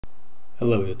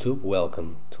Hello YouTube,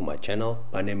 welcome to my channel.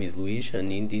 My name is Luis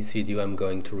and in this video I'm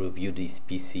going to review this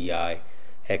PCI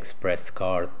Express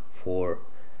card for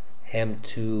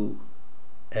M.2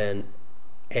 and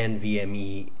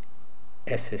NVMe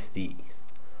SSDs.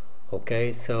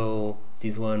 Okay, so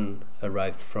this one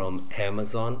arrived from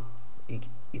Amazon. It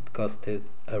costed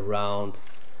around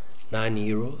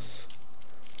 €9,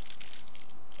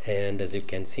 and as you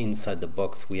can see inside the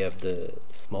box we have the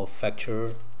small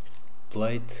facture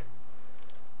plate,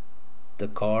 the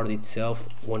card itself,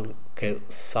 one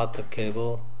SATA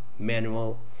cable,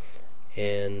 manual,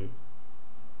 and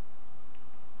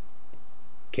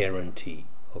guarantee.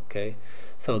 Okay,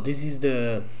 so this is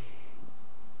the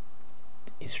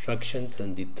instructions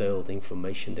and detailed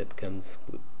information that comes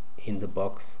in the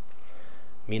box.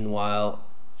 Meanwhile,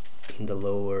 in the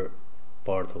lower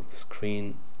part of the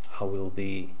screen I will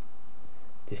be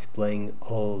displaying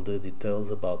all the details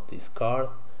about this card.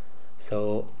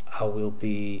 So I will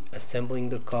be assembling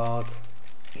the card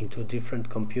into different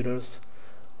computers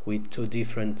with two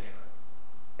different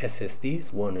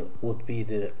SSDs. One would be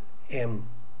the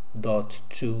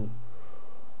M.2,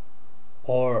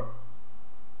 or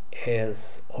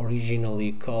as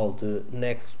originally called the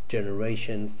next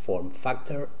generation form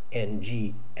factor,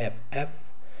 NGFF,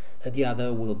 and the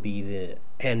other will be the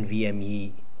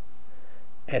NVMe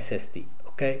SSD.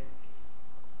 Okay,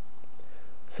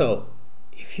 so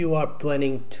if you are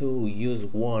planning to use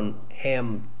one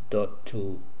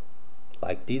M.2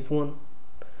 like this one,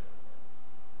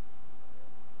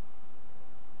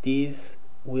 this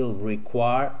will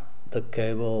require the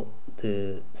cable,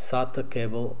 the SATA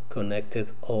cable,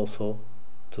 connected also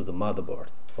to the motherboard.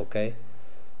 Okay,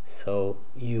 so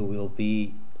you will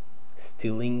be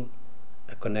stealing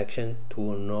a connection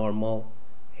to a normal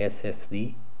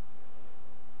SSD.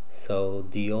 So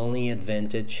the only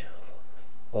advantage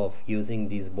of using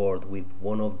this board with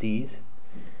one of these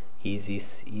is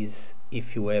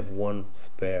if you have one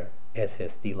spare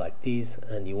SSD like this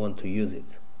and you want to use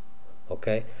it.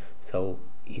 Okay, so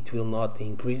it will not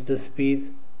increase the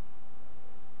speed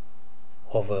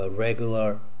of a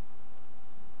regular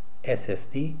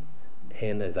SSD,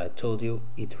 and as I told you,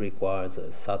 it requires a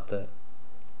SATA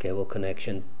cable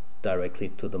connection directly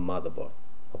to the motherboard.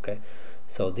 Okay,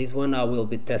 so this one I will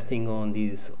be testing on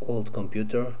this old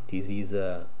computer. This is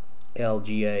a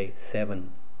LGA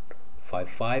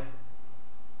 755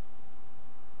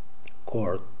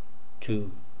 Core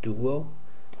 2 Duo,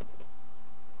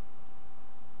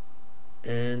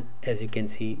 and as you can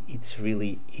see, it's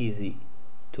really easy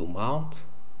to mount.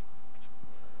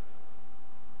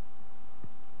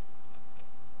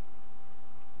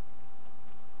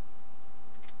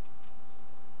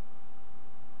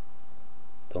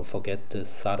 Don't forget the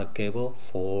SATA cable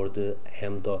for the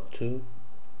M.2.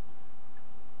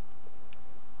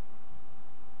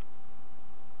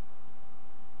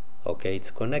 Okay, it's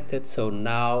connected, so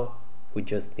now we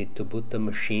just need to boot the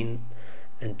machine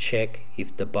and check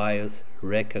if the BIOS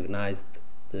recognized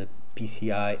the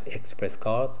PCI Express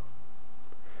card.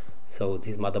 So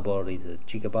this motherboard is a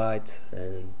Gbps,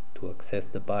 and to access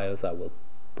the BIOS I will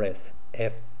press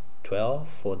F12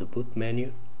 for the boot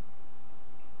menu.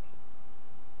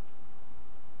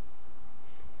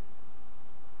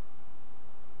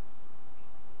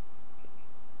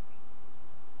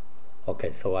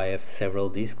 Okay, so I have several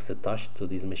disks attached to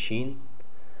this machine,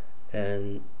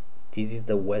 and this is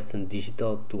the Western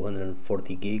Digital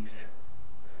 240 gigs,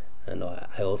 and I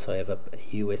also have a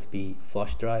USB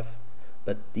flash drive,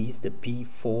 but this, the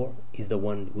P4, is the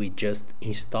one we just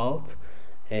installed,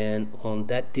 and on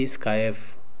that disk I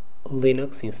have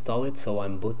Linux installed, so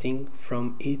I'm booting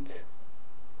from it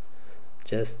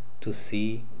just to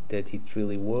see that it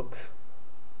really works.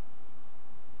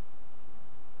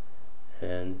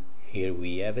 And here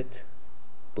we have it,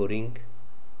 booting.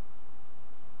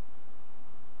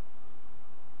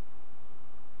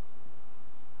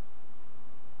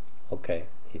 Okay,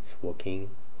 it's working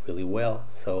really well.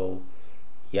 So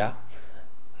yeah,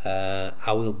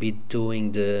 I will be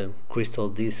doing the crystal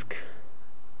disk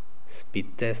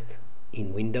speed test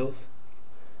in Windows.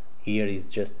 Here is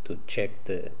just to check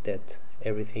that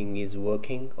everything is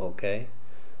working. Okay,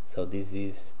 so this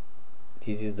is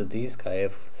the disk. I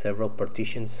have several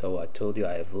partitions, so I told you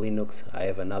I have Linux, I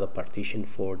have another partition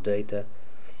for data,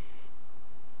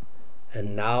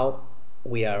 and now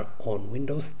we are on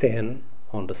Windows 10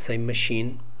 on the same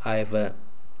machine. I have a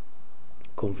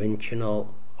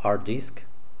conventional hard disk,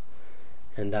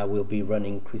 and I will be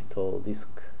running Crystal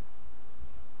Disk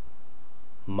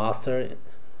Master.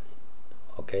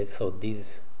 Okay, so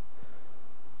this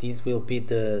will be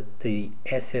the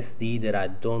SSD that I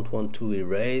don't want to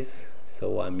erase,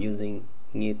 so I'm using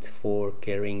it for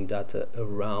carrying data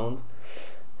around,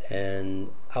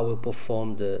 and I will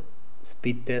perform the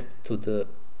speed test to the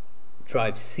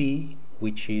drive C,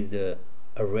 which is a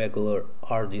regular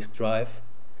hard disk drive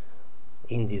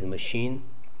in this machine.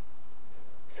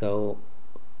 So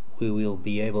we will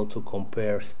be able to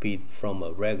compare speed from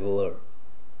a regular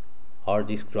hard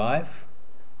disk drive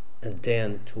and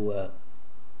then to a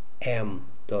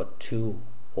M.2,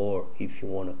 or if you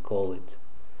want to call it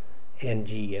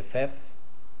NGFF,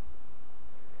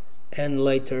 and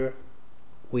later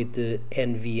with the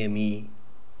NVMe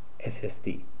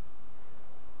SSD.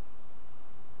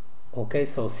 Okay,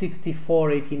 so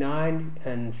 64, 89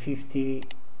 and 50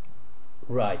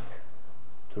 right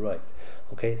to right.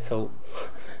 Okay, so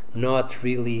not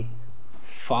really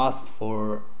fast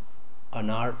for an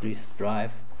hard disk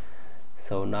drive.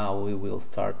 So now we will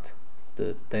start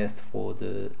the test for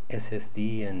the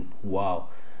SSD, and wow,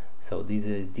 so this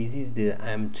is the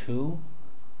M.2,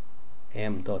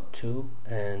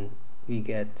 and we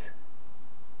get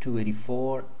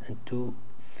 284 and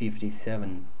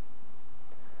 257.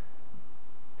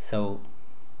 So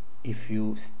if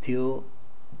you still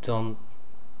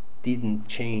didn't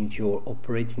change your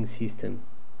operating system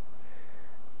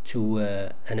to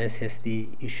an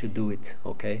SSD, you should do it,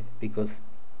 okay, because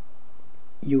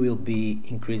you will be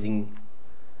increasing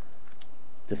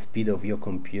the speed of your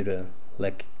computer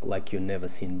like you never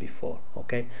seen before.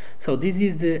 Okay, so this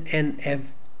is the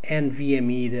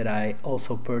NVMe that I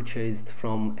also purchased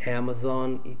from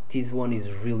Amazon. This one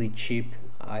is really cheap.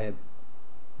 I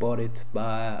bought it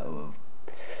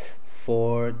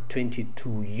for 22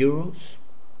 euros,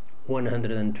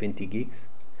 120 gigs,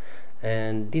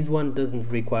 and this one doesn't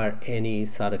require any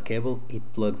SATA cable. It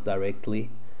plugs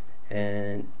directly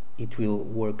and it will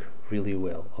work really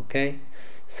well. Okay,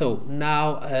 so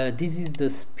now this is the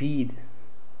speed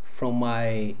from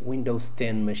my Windows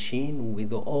 10 machine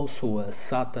with also a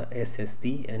SATA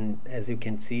SSD, and as you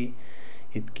can see,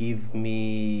 it gives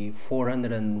me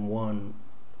 401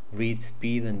 read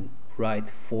speed and write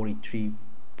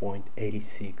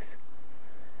 43.86,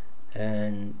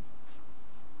 and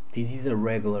this is a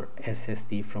regular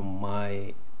SSD from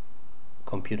my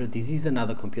computer. This is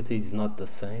another computer, it's not the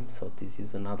same, so this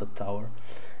is another tower.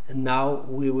 And now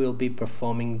we will be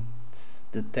performing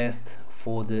the test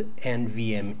for the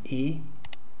NVMe.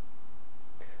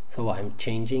 So I'm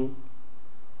changing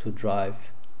to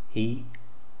drive E,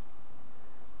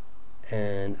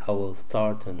 and I will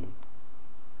start and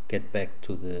get back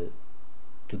to the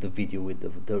video with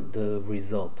the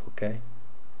result. Okay,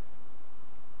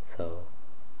 so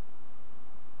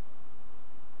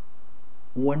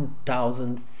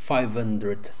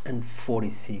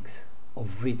 1546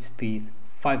 of read speed,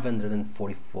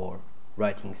 544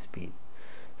 writing speed.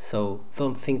 So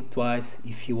don't think twice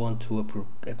if you want to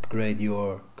upgrade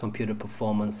your computer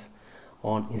performance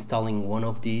on installing one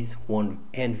of these, one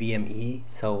NVMe.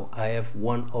 So I have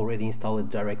one already installed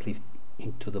directly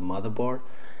into the motherboard,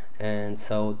 and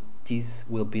so this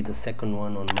will be the second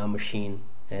one on my machine,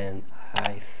 and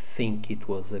I think it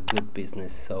was a good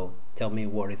business. So tell me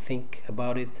what you think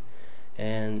about it,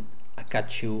 and I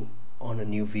catch you on a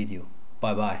new video.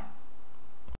 Bye bye.